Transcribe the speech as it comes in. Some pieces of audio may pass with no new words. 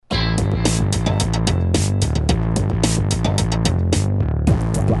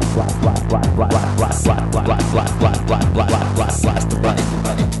Greetings,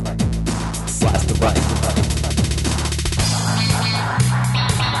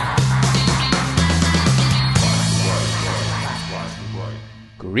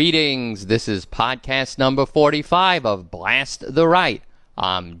 this is podcast number 45 of Blast the Right.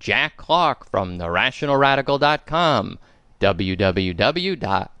 I'm Jack Clark from TheRationalRadical.com,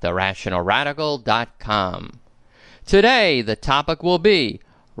 www.TheRationalRadical.com. Today, the topic will be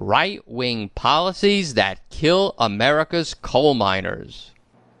right-wing policies that kill America's coal miners.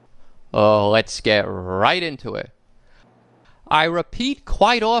 Let's get right into it. I repeat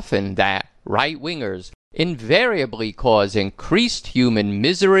quite often that right-wingers invariably cause increased human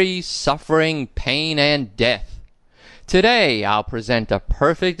misery, suffering, pain, and death. Today, I'll present a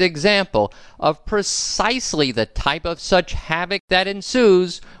perfect example of precisely the type of such havoc that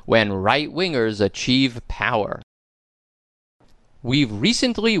ensues when right-wingers achieve power. We've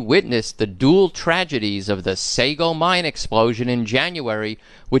recently witnessed the dual tragedies of the Sago mine explosion in January,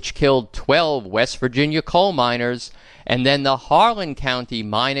 which killed 12 West Virginia coal miners, and then the Harlan County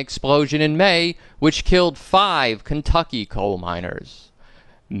mine explosion in May, which killed 5 Kentucky coal miners.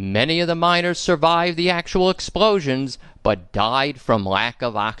 Many of the miners survived the actual explosions, but died from lack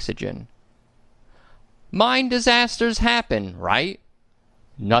of oxygen. Mine disasters happen, right?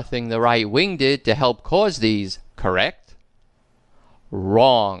 Nothing the right wing did to help cause these, correct?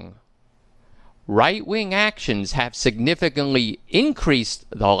 Wrong. Right-wing actions have significantly increased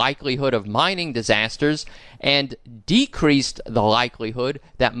the likelihood of mining disasters and decreased the likelihood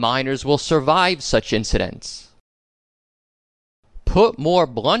that miners will survive such incidents. Put more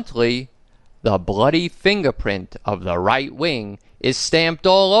bluntly, the bloody fingerprint of the right wing is stamped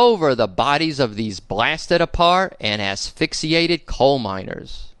all over the bodies of these blasted apart and asphyxiated coal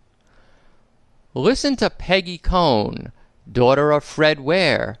miners. Listen to Peggy Cohn, daughter of Fred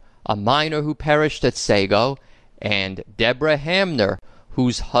Ware, a miner who perished at Sago, and Deborah Hamner,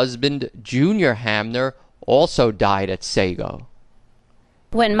 whose husband, Junior Hamner, also died at Sago.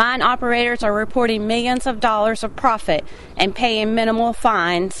 When mine operators are reporting millions of dollars of profit and paying minimal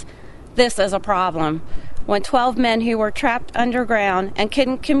fines, this is a problem. When 12 men who were trapped underground and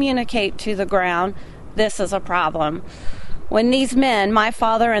couldn't communicate to the ground, this is a problem. When these men, my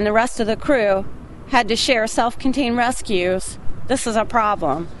father and the rest of the crew, had to share self-contained rescues, this is a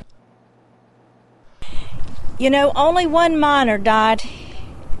problem. You know, only one miner died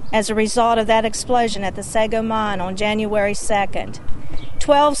as a result of that explosion at the Sago mine on January 2nd.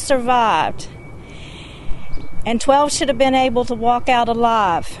 12 survived, and 12 should have been able to walk out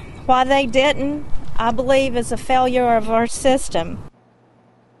alive. Why they didn't, I believe, is a failure of our system.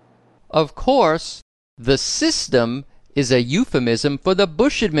 Of course, the system is a euphemism for the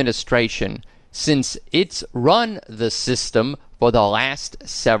Bush administration, since it's run the system for the last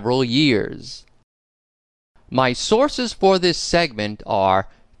several years. My sources for this segment are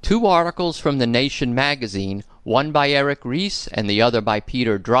 2 articles from The Nation magazine, one by Eric Ries and the other by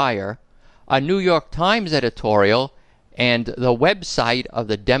Peter Dreyer, a New York Times editorial, and the website of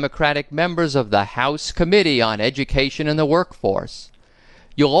the Democratic members of the House Committee on Education and the Workforce.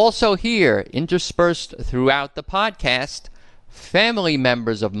 You'll also hear, interspersed throughout the podcast, family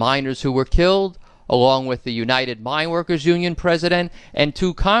members of miners who were killed, along with the United Mine Workers Union president and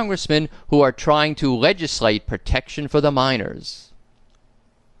 2 congressmen who are trying to legislate protection for the miners.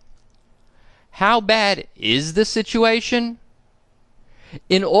 How bad is the situation?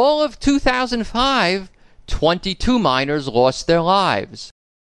 In all of 2005, 22 miners lost their lives.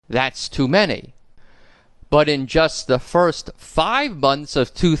 That's too many. But in just the first 5 months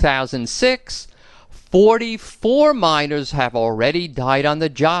of 2006, 44 miners have already died on the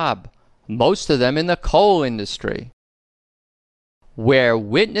job, most of them in the coal industry. We're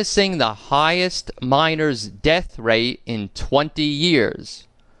witnessing the highest miners' death rate in 20 years.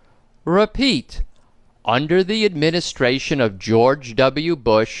 Repeat, under the administration of George W.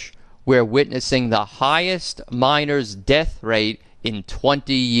 Bush, we're witnessing the highest miners' death rate in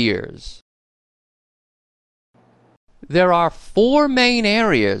 20 years. There are 4 main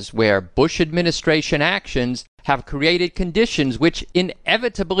areas where Bush administration actions have created conditions which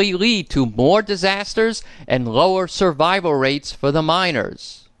inevitably lead to more disasters and lower survival rates for the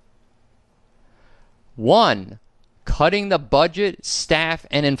miners. 1. Cutting the budget, staff,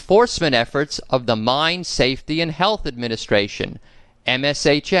 and enforcement efforts of the Mine Safety and Health Administration,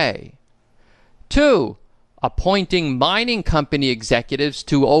 MSHA. 2. Appointing mining company executives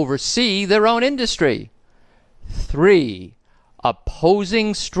to oversee their own industry. 3.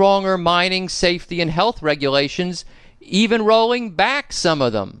 Opposing stronger mining safety and health regulations, even rolling back some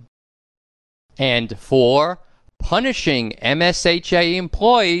of them. And 4. punishing MSHA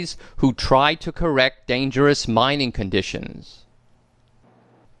employees who try to correct dangerous mining conditions.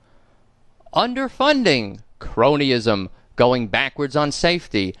 Underfunding, cronyism, going backwards on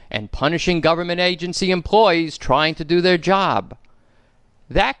safety, and punishing government agency employees trying to do their job.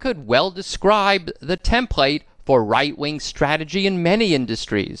 That could well describe the template for right-wing strategy in many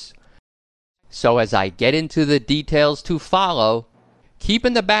industries. So as I get into the details to follow, keep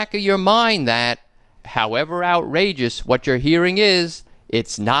in the back of your mind that, however outrageous what you're hearing is,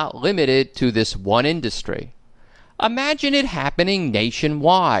 it's not limited to this one industry. Imagine it happening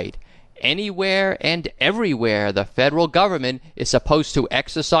nationwide. Anywhere and everywhere the federal government is supposed to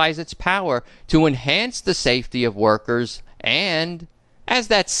exercise its power to enhance the safety of workers and, as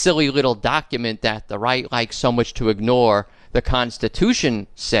that silly little document that the right likes so much to ignore, the Constitution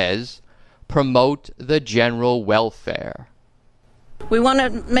says, promote the general welfare. We want to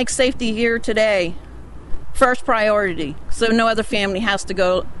make safety here today first priority, so no other family has to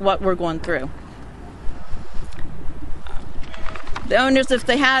go what we're going through. The owners, if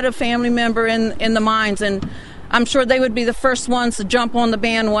they had a family member in the mines, and I'm sure they would be the first ones to jump on the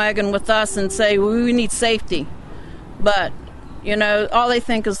bandwagon with us and say, well, we need safety. But, you know, all they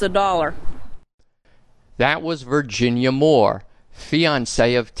think is the dollar. That was Virginia Moore,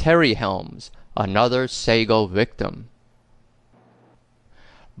 fiancée of Terry Helms, another Sago victim.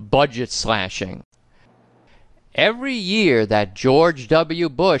 Budget slashing. Every year that George W.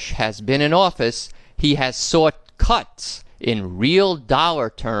 Bush has been in office, he has sought cuts in real dollar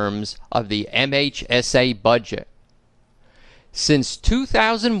terms of the MHSA budget. Since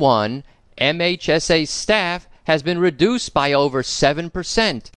 2001, MHSA staff has been reduced by over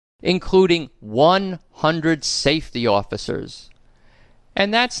 7%, including 100 safety officers.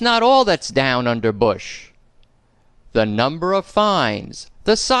 And that's not all that's down under Bush. The number of fines,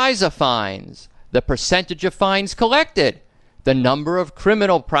 the size of fines, the percentage of fines collected, the number of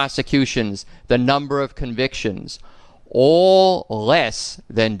criminal prosecutions, the number of convictions, all less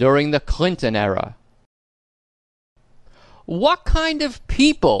than during the Clinton era. What kind of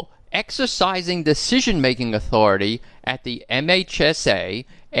people exercising decision-making authority at the MHSA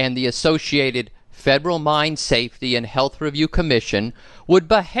and the associated Federal Mine Safety and Health Review Commission would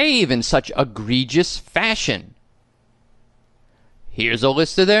behave in such egregious fashion? Here's a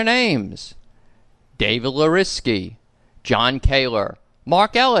list of their names: David Larisky, John Kaler,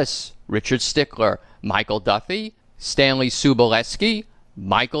 Mark Ellis, Richard Stickler, Michael Duffy, Stanley Sobolewski,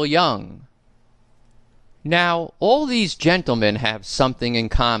 Michael Young. Now, all these gentlemen have something in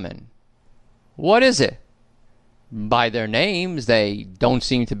common. What is it? By their names, they don't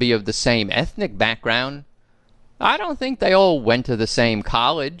seem to be of the same ethnic background. I don't think they all went to the same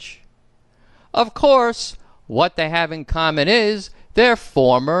college. Of course, what they have in common is they're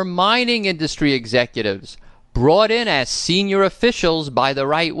former mining industry executives, brought in as senior officials by the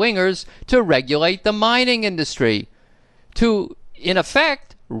right-wingers to regulate the mining industry, to, in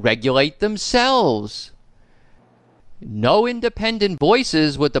effect, regulate themselves. No independent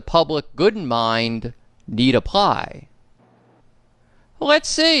voices with the public good in mind need apply. Let's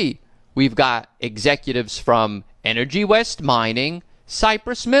see. We've got executives from Energy West Mining,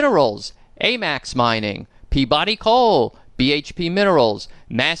 Cypress Minerals, Amax Mining, Peabody Coal, BHP Minerals,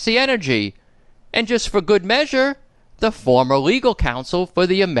 Massey Energy, and just for good measure, the former legal counsel for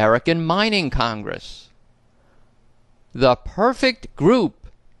the American Mining Congress. The perfect group,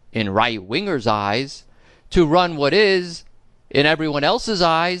 in right-wingers' eyes, to run what is, in everyone else's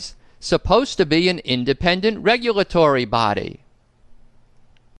eyes, supposed to be an independent regulatory body.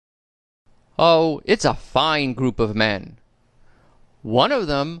 Oh, it's a fine group of men. One of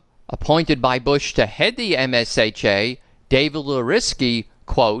them, appointed by Bush to head the MSHA, David Larisky,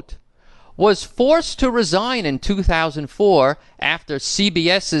 quote, was forced to resign in 2004 after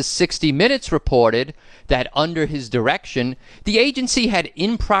CBS's 60 Minutes reported that under his direction, the agency had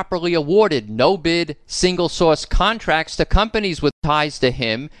improperly awarded no-bid, single-source contracts to companies with ties to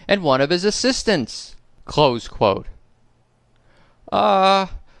him and one of his assistants. Close quote.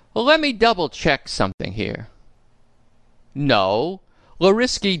 Let me double-check something here. No,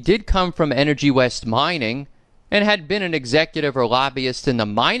 Larisky did come from Energy West Mining and had been an executive or lobbyist in the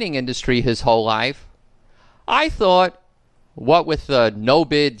mining industry his whole life. I thought, what with the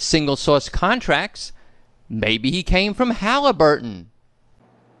no-bid, single-source contracts, maybe he came from Halliburton.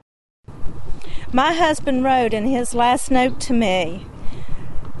 My husband wrote in his last note to me,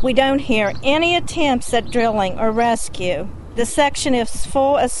 "We don't hear any attempts at drilling or rescue. The section is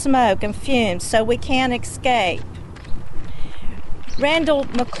full of smoke and fumes, so we can't escape. Randall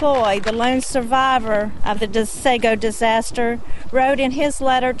McCloy, the lone survivor of the Sago disaster, wrote in his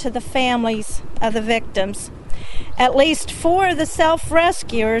letter to the families of the victims, "At least 4 of the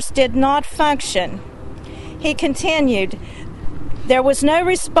self-rescuers did not function." He continued, "There was no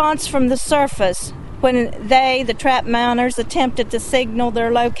response from the surface when the trapped miners, attempted to signal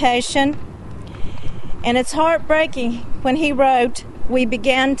their location. And it's heartbreaking when he wrote, 'We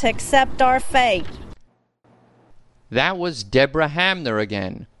began to accept our fate.'" That was Deborah Hamner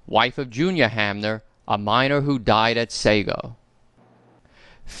again, wife of Junior Hamner, a miner who died at Sago.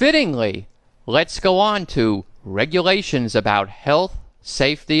 Fittingly, let's go on to regulations about health,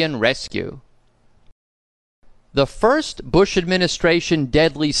 safety, and rescue. The first Bush administration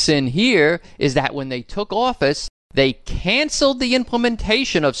deadly sin here is that when they took office, they canceled the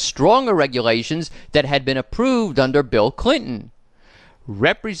implementation of stronger regulations that had been approved under Bill Clinton.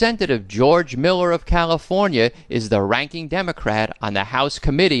 Representative George Miller of California is the ranking Democrat on the House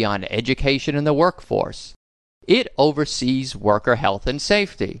Committee on Education and the Workforce. It oversees worker health and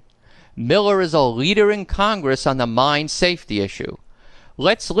safety. Miller is a leader in Congress on the mine safety issue.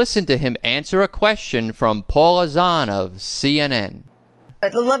 Let's listen to him answer a question from Paula Zahn of CNN.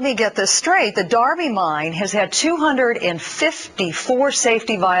 Let me get this straight. The Darby mine has had 254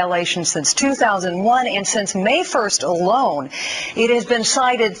 safety violations since 2001, and since May 1st alone, it has been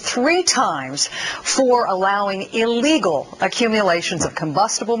cited 3 times for allowing illegal accumulations of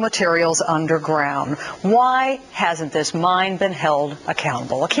combustible materials underground. Why hasn't this mine been held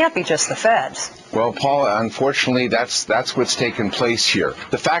accountable? It can't be just the feds. Well, Paula, unfortunately, that's what's taken place here.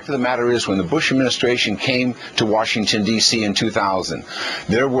 The fact of the matter is, when the Bush administration came to Washington, D.C. in 2000,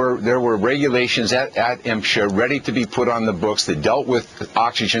 there were regulations at MSHA ready to be put on the books that dealt with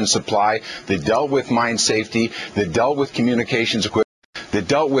oxygen supply, that dealt with mine safety, that dealt with communications equipment, that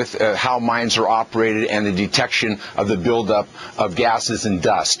dealt with how mines are operated and the detection of the buildup of gases and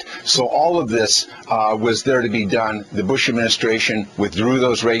dust. So all of this was there to be done. The Bush administration withdrew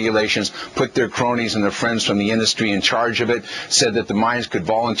those regulations, put their cronies and their friends from the industry in charge of it, said that the mines could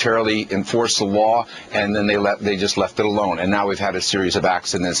voluntarily enforce the law, and then they just left it alone. And now we've had a series of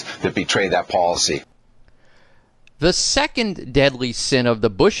accidents that betray that policy. The second deadly sin of the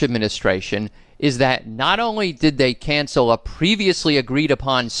Bush administration is that not only did they cancel a previously agreed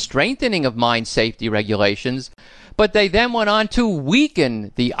upon strengthening of mine safety regulations, but they then went on to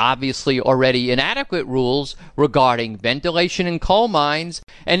weaken the obviously already inadequate rules regarding ventilation in coal mines,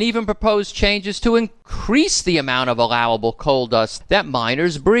 and even proposed changes to increase the amount of allowable coal dust that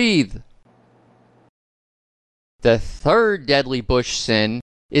miners breathe. The third deadly Bush sin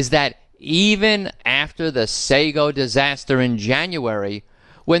is that even after the Sago disaster in January,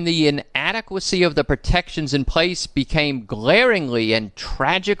 when the inadequacy of the protections in place became glaringly and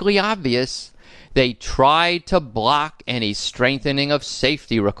tragically obvious, they tried to block any strengthening of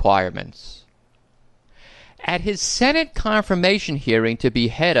safety requirements. At his Senate confirmation hearing to be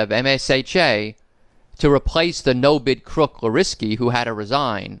head of MSHA, to replace the no-bid crook Larisky, who had to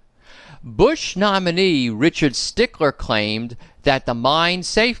resign, Bush nominee Richard Stickler claimed that the mine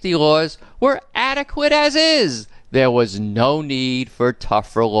safety laws were adequate as is. There was no need for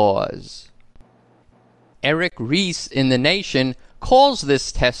tougher laws. Eric Rees in The Nation calls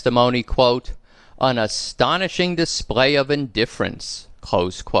this testimony, quote, "an astonishing display of indifference,"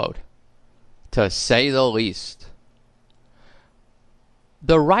 close quote, to say the least.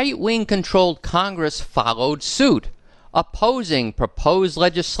 The right-wing controlled Congress followed suit, opposing proposed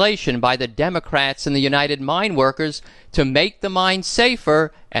legislation by the Democrats and the United Mine Workers to make the mines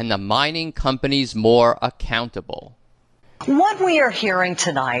safer and the mining companies more accountable. What we are hearing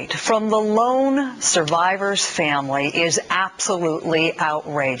tonight from the lone survivor's family is absolutely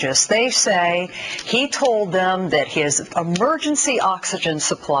outrageous. They say he told them that his emergency oxygen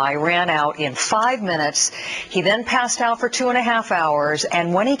supply ran out in 5 minutes. He then passed out for 2.5 hours,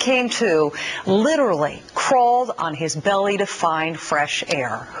 and when he came to, literally crawled on his belly to find fresh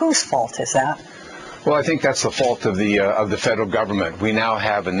air. Whose fault is that? Well, I think that's the fault of the federal government. We now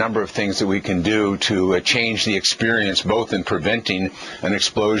have a number of things that we can do to change the experience, both in preventing an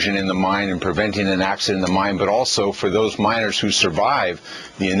explosion in the mine and preventing an accident in the mine, but also for those miners who survive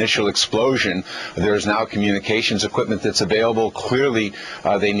the initial explosion. There's now communications equipment that's available. Clearly,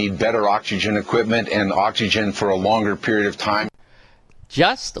 they need better oxygen equipment and oxygen for a longer period of time.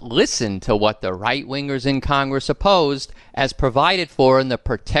 Just listen to what the right-wingers in Congress opposed as provided for in the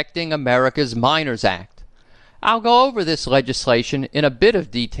Protecting America's Miners Act. I'll go over this legislation in a bit of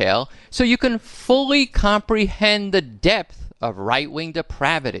detail so you can fully comprehend the depth of right-wing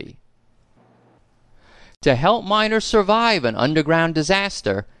depravity. To help miners survive an underground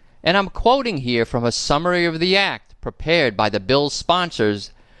disaster, and I'm quoting here from a summary of the act prepared by the bill's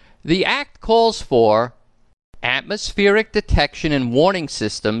sponsors, the act calls for atmospheric detection and warning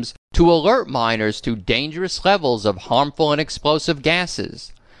systems to alert miners to dangerous levels of harmful and explosive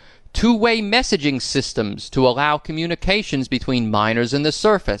gases, two-way messaging systems to allow communications between miners and the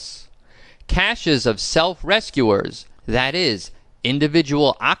surface, caches of self-rescuers, that is,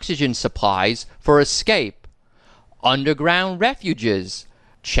 individual oxygen supplies for escape, underground refuges,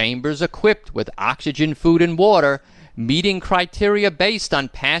 chambers equipped with oxygen, food, and water, meeting criteria based on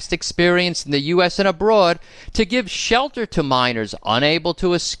past experience in the U.S. and abroad to give shelter to miners unable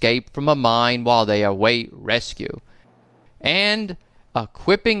to escape from a mine while they await rescue, and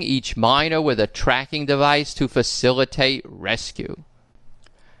equipping each miner with a tracking device to facilitate rescue.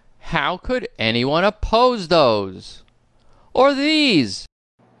 How could anyone oppose those? Or these?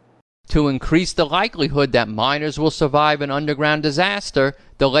 To increase the likelihood that miners will survive an underground disaster,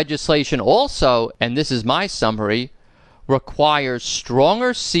 the legislation also, and this is my summary, requires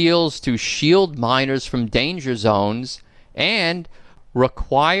stronger seals to shield miners from danger zones and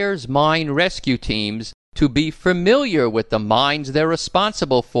requires mine rescue teams to be familiar with the mines they're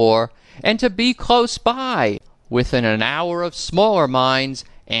responsible for and to be close by, within an hour of smaller mines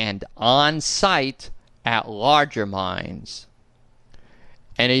and on site at larger mines.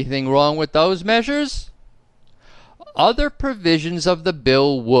 Anything wrong with those measures? Other provisions of the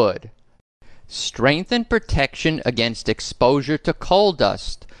bill would strengthen protection against exposure to coal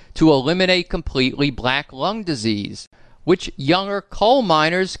dust to eliminate completely black lung disease, which younger coal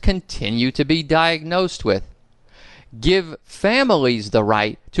miners continue to be diagnosed with. Give families the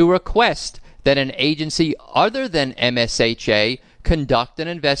right to request that an agency other than MSHA conduct an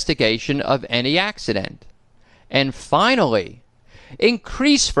investigation of any accident. And finally,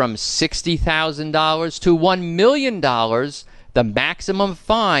 increase from $60,000 to $1 million the maximum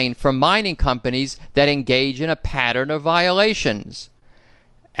fine for mining companies that engage in a pattern of violations,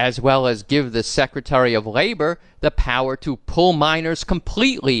 as well as give the Secretary of Labor the power to pull miners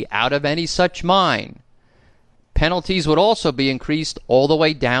completely out of any such mine. Penalties would also be increased all the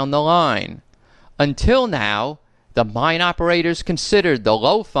way down the line. Until now, the mine operators considered the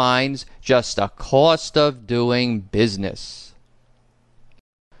low fines just a cost of doing business.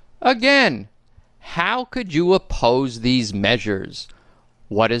 Again, how could you oppose these measures?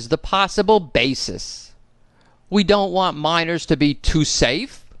 What is the possible basis? We don't want miners to be too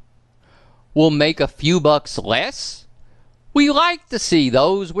safe? We'll make a few bucks less? We like to see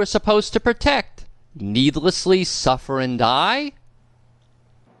those we're supposed to protect needlessly suffer and die?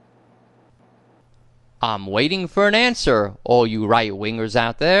 I'm waiting for an answer, all you right-wingers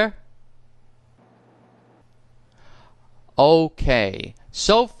out there. Okay,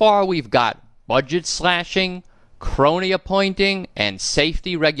 so far we've got budget slashing, crony appointing, and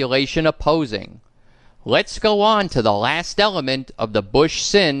safety regulation opposing. Let's go on to the last element of the Bush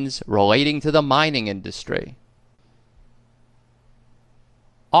sins relating to the mining industry.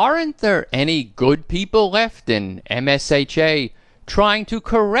 Aren't there any good people left in MSHA trying to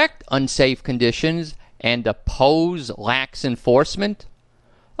correct unsafe conditions and oppose lax enforcement?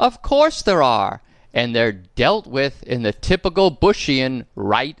 Of course there are, and they're dealt with in the typical Bushian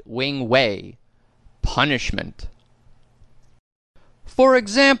right-wing way: punishment. For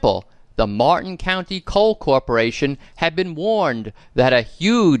example, the Martin County Coal Corporation had been warned that a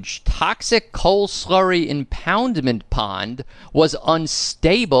huge toxic coal slurry impoundment pond was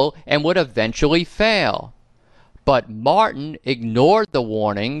unstable and would eventually fail. But Martin ignored the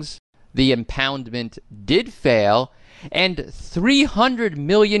warnings. The impoundment did fail, and 300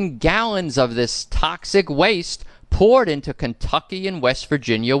 million gallons of this toxic waste poured into Kentucky and West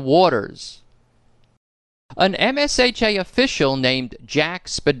Virginia waters. An MSHA official named Jack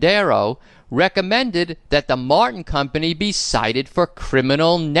Spadaro recommended that the Martin Company be cited for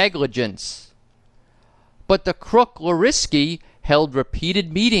criminal negligence. But the crook Larisky held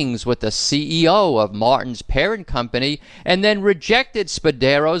repeated meetings with the CEO of Martin's parent company and then rejected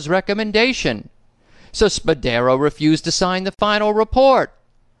Spadaro's recommendation. So Spadaro refused to sign the final report.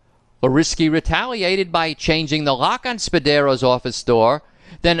 Larisky retaliated by changing the lock on Spadaro's office door,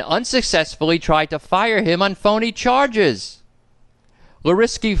 then unsuccessfully tried to fire him on phony charges.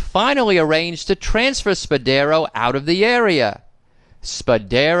 Larisky finally arranged to transfer Spadaro out of the area.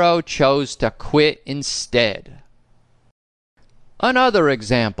 Spadaro chose to quit instead. Another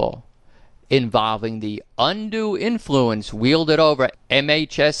example, involving the undue influence wielded over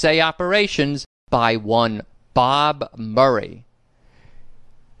MHSA operations by one Bob Murray.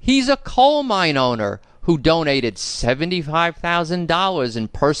 He's a coal mine owner who donated $75,000 in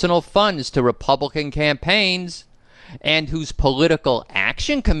personal funds to Republican campaigns and whose political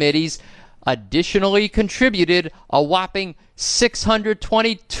action committees additionally contributed a whopping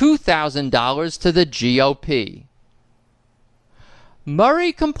 $622,000 to the GOP.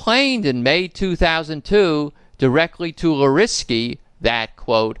 Murray complained in May 2002 directly to Lewinsky that,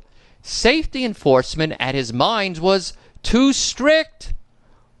 quote, safety enforcement at his mines was too strict.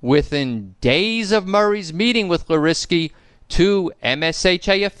 Within days of Murray's meeting with Lewinsky, 2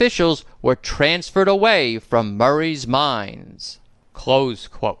 MSHA officials were transferred away from Murray's mines. Close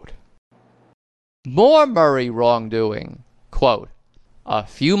quote. More Murray wrongdoing. Quote, a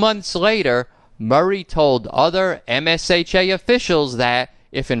few months later, Murray told other MSHA officials that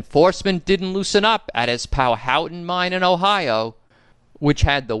if enforcement didn't loosen up at his Powhatan mine in Ohio, which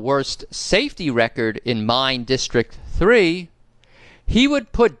had the worst safety record in Mine District 3, he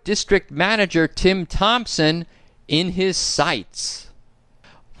would put District Manager Tim Thompson in his sights.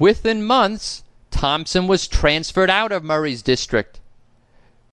 Within months, Thompson was transferred out of Murray's district.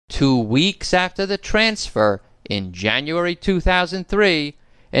 2 weeks after the transfer, in January 2003,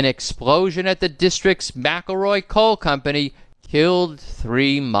 an explosion at the district's McElroy Coal Company killed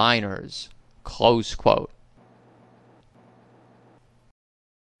 3 miners. Close quote.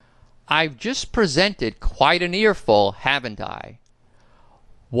 I've just presented quite an earful, haven't I?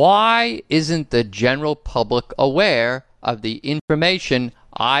 Why isn't the general public aware of the information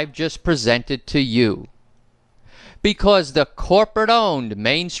I've just presented to you? Because the corporate-owned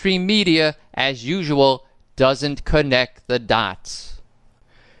mainstream media, as usual, doesn't connect the dots.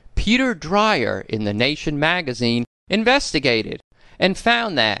 Peter Dreyer in The Nation magazine investigated and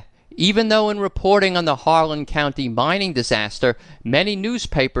found that, even though in reporting on the Harlan County mining disaster, many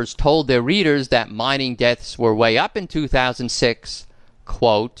newspapers told their readers that mining deaths were way up in 2006,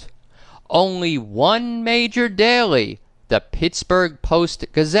 quote, only one major daily, the Pittsburgh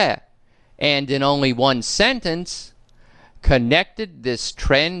Post-Gazette, and in only one sentence, connected this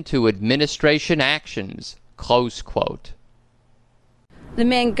trend to administration actions, close quote. The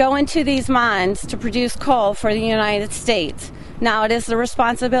men go into these mines to produce coal for the United States. Now it is the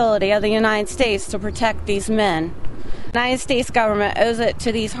responsibility of the United States to protect these men. The United States government owes it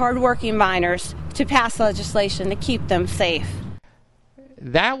to these hardworking miners to pass legislation to keep them safe.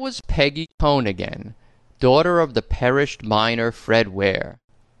 That was Peggy Cohn again, daughter of the perished miner Fred Ware.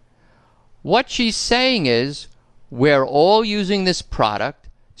 What she's saying is, we're all using this product,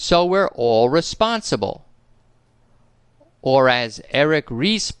 so we're all responsible. Or as Eric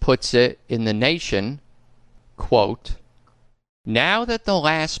Rees puts it in The Nation, quote, now that the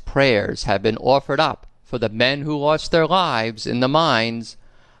last prayers have been offered up for the men who lost their lives in the mines,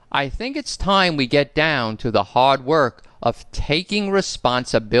 I think it's time we get down to the hard work of taking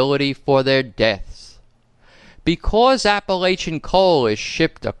responsibility for their deaths. Because Appalachian coal is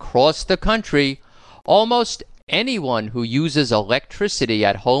shipped across the country, almost anyone who uses electricity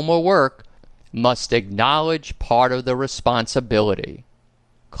at home or work must acknowledge part of the responsibility.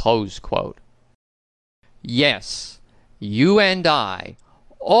 Close quote. Yes, you and I,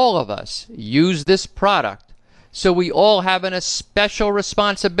 all of us, use this product, so we all have a special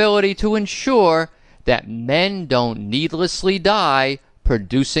responsibility to ensure that men don't needlessly die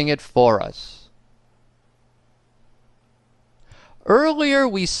producing it for us. Earlier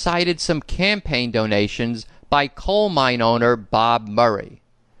we cited some campaign donations by coal mine owner Bob Murray.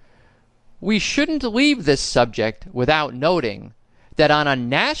 We shouldn't leave this subject without noting that on a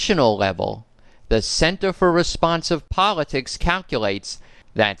national level, the Center for Responsive Politics calculates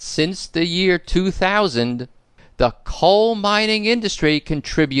that since the year 2000, the coal mining industry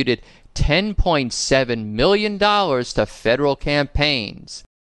contributed $10.7 million to federal campaigns.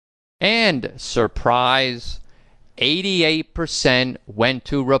 And, surprise, 88% went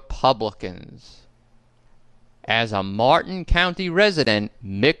to Republicans. As a Martin County resident,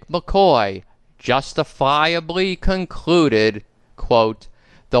 Mick McCoy justifiably concluded, quote,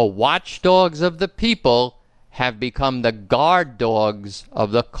 the watchdogs of the people have become the guard dogs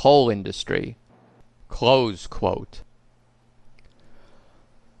of the coal industry. Close quote.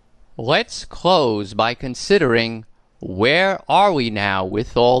 Let's close by considering, where are we now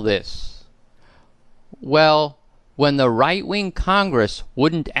with all this? Well, when the right-wing Congress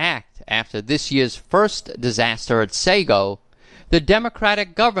wouldn't act after this year's first disaster at Sago, the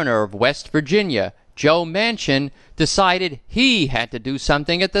Democratic governor of West Virginia, Joe Manchin, decided he had to do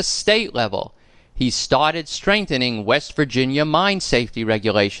something at the state level. He started strengthening West Virginia mine safety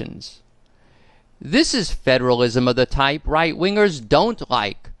regulations. This is federalism of the type right-wingers don't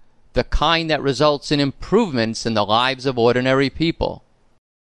like, the kind that results in improvements in the lives of ordinary people.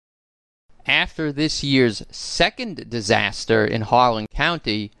 After this year's second disaster in Harlan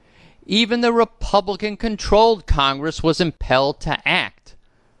County, even the Republican-controlled Congress was impelled to act.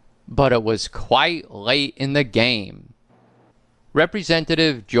 but it was quite late in the game.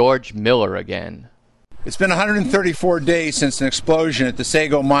 Representative George Miller again. It's been 134 days since an explosion at the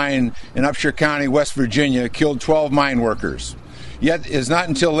Sago mine in Upshur County, West Virginia, killed 12 mine workers. Yet it is not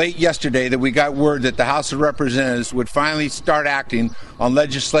until late yesterday that we got word that the House of Representatives would finally start acting on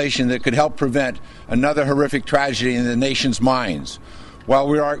legislation that could help prevent another horrific tragedy in the nation's mines. While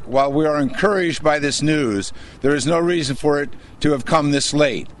we are encouraged by this news, there is no reason for it to have come this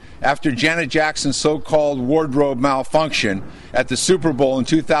late. After Janet Jackson's so-called wardrobe malfunction at the Super Bowl in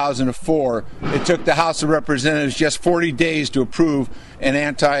 2004, it took the House of Representatives just 40 days to approve an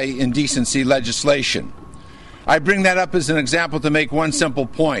anti-indecency legislation. I bring that up as an example to make one simple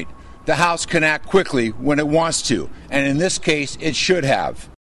point. The House can act quickly when it wants to, and in this case, it should have.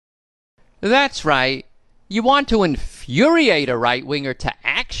 That's right. You want to infuriate a right-winger to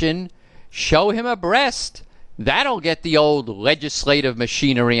action, show him a breast. That'll get the old legislative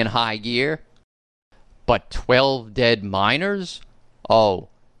machinery in high gear. But 12 dead miners? Oh,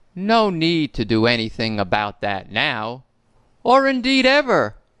 no need to do anything about that now. Or indeed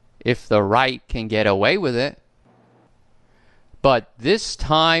ever, if the right can get away with it. But this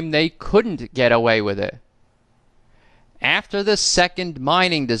time they couldn't get away with it. After the second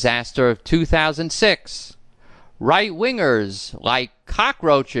mining disaster of 2006, right-wingers like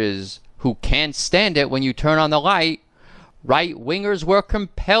cockroaches who can't stand it when you turn on the light, right-wingers were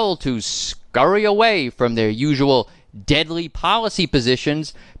compelled to scurry away from their usual deadly policy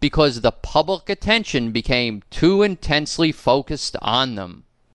positions because the public attention became too intensely focused on them.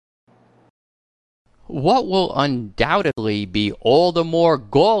 What will undoubtedly be all the more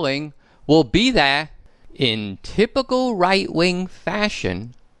galling will be that, in typical right-wing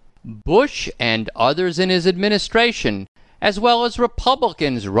fashion, Bush and others in his administration, as well as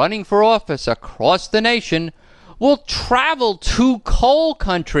Republicans running for office across the nation, will travel to coal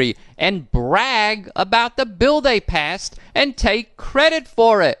country and brag about the bill they passed and take credit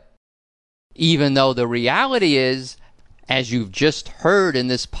for it. Even though the reality is, as you've just heard in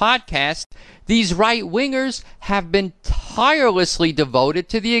this podcast, these right-wingers have been tirelessly devoted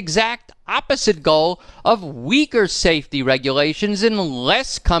to the exact opposite goal of weaker safety regulations and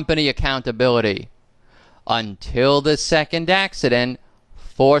less company accountability, until the second accident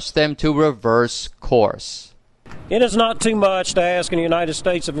forced them to reverse course. It is not too much to ask in the United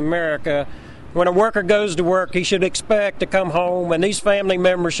States of America. When a worker goes to work, he should expect to come home, and these family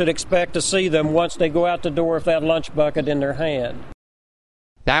members should expect to see them once they go out the door with that lunch bucket in their hand.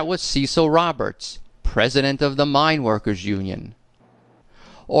 That was Cecil Roberts, president of the Mine Workers Union.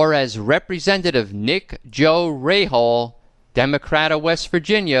 Or as Representative Nick Joe Rahal, Democrat of West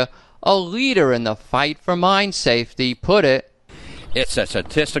Virginia, a leader in the fight for mine safety, put it, "It's a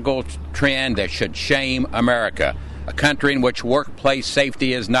statistical trend that should shame America, a country in which workplace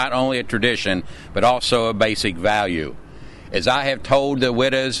safety is not only a tradition, but also a basic value. As I have told the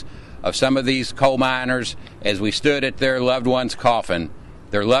widows of some of these coal miners as we stood at their loved one's coffin,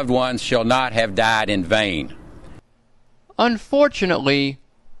 their loved ones shall not have died in vain." Unfortunately,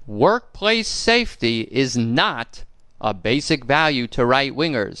 workplace safety is not a basic value to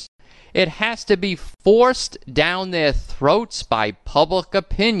right-wingers. It has to be forced down their throats by public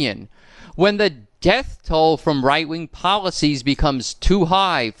opinion when the death toll from right-wing policies becomes too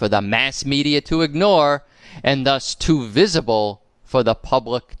high for the mass media to ignore and thus too visible for the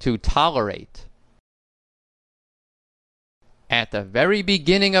public to tolerate. At the very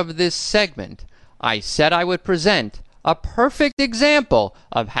beginning of this segment, I said I would present a perfect example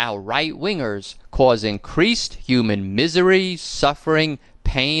of how right-wingers cause increased human misery, suffering,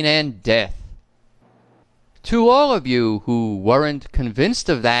 pain, and death. To all of you who weren't convinced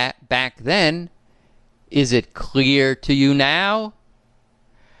of that back then, is it clear to you now?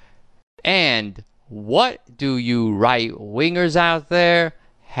 And what do you right-wingers out there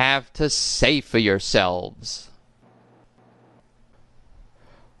have to say for yourselves?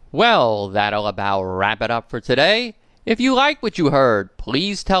 Well, that'll about wrap it up for today. If you like what you heard,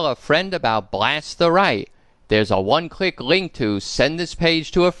 please tell a friend about Blast the Right. There's a one-click link to send this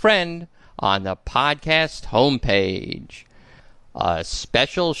page to a friend on the podcast homepage. A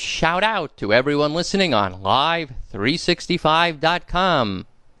special shout-out to everyone listening on Live365.com.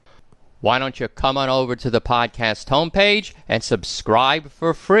 Why don't you come on over to the podcast homepage and subscribe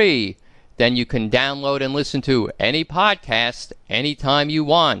for free? Then you can download and listen to any podcast anytime you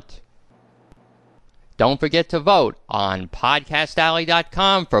want. Don't forget to vote on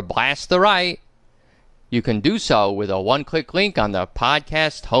podcastalley.com for Blast the Right. You can do so with a one-click link on the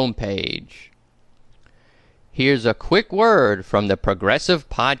podcast homepage. Here's a quick word from the Progressive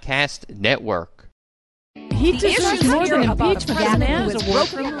Podcast Network. He deserves more than impeachment.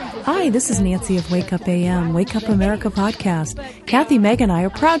 Hi, this is Nancy of Wake Up AM, Wake Up America podcast. Kathy, Meg, and I are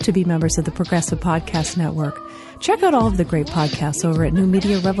proud to be members of the Progressive Podcast Network. Check out all of the great podcasts over at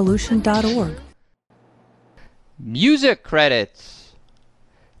newmediarevolution.org. Music credits.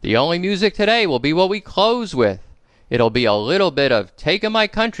 The only music today will be what we close with. It'll be a little bit of Taking My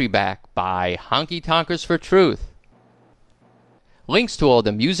Country Back by Honky Tonkers for Truth. Links to all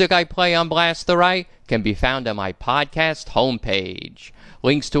the music I play on Blast the Right can be found on my podcast homepage.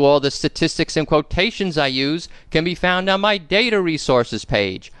 Links to all the statistics and quotations I use can be found on my data resources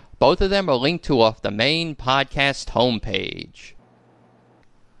page. Both of them are linked to off the main podcast homepage.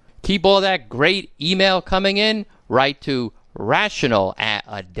 Keep all that great email coming in. Write to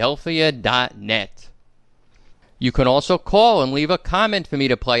rational@adelphia.net. You can also call and leave a comment for me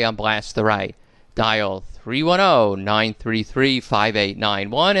to play on Blast the Right. Dial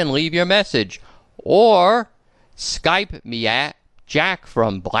 310-933-5891 and leave your message. Or Skype me at Jack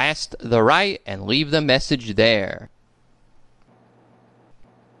from Blast the Right and leave the message there.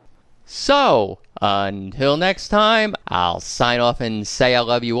 So, until next time, I'll sign off and say I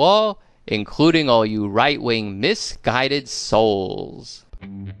love you all, including all you right-wing misguided souls.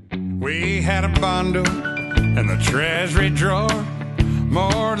 We had a bundle in the treasury drawer,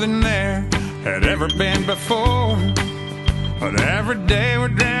 more than there had ever been before. But every day we're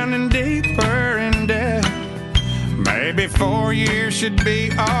drowning deeper in debt. Maybe 4 years should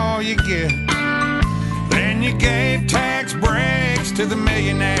be all you get. Then you gave tax breaks to the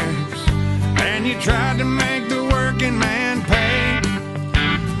millionaires, and you tried to make the working man pay.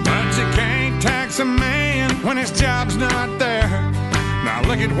 But you can't tax a man when his job's not there. Now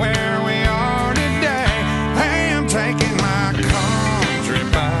look at where we are today. Hey, I'm taking my country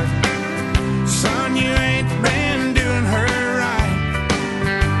back. Son, you ain't been doing her right.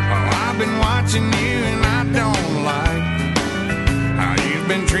 Oh, I've been watching you and I don't like how you've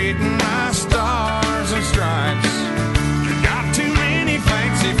been treating my star.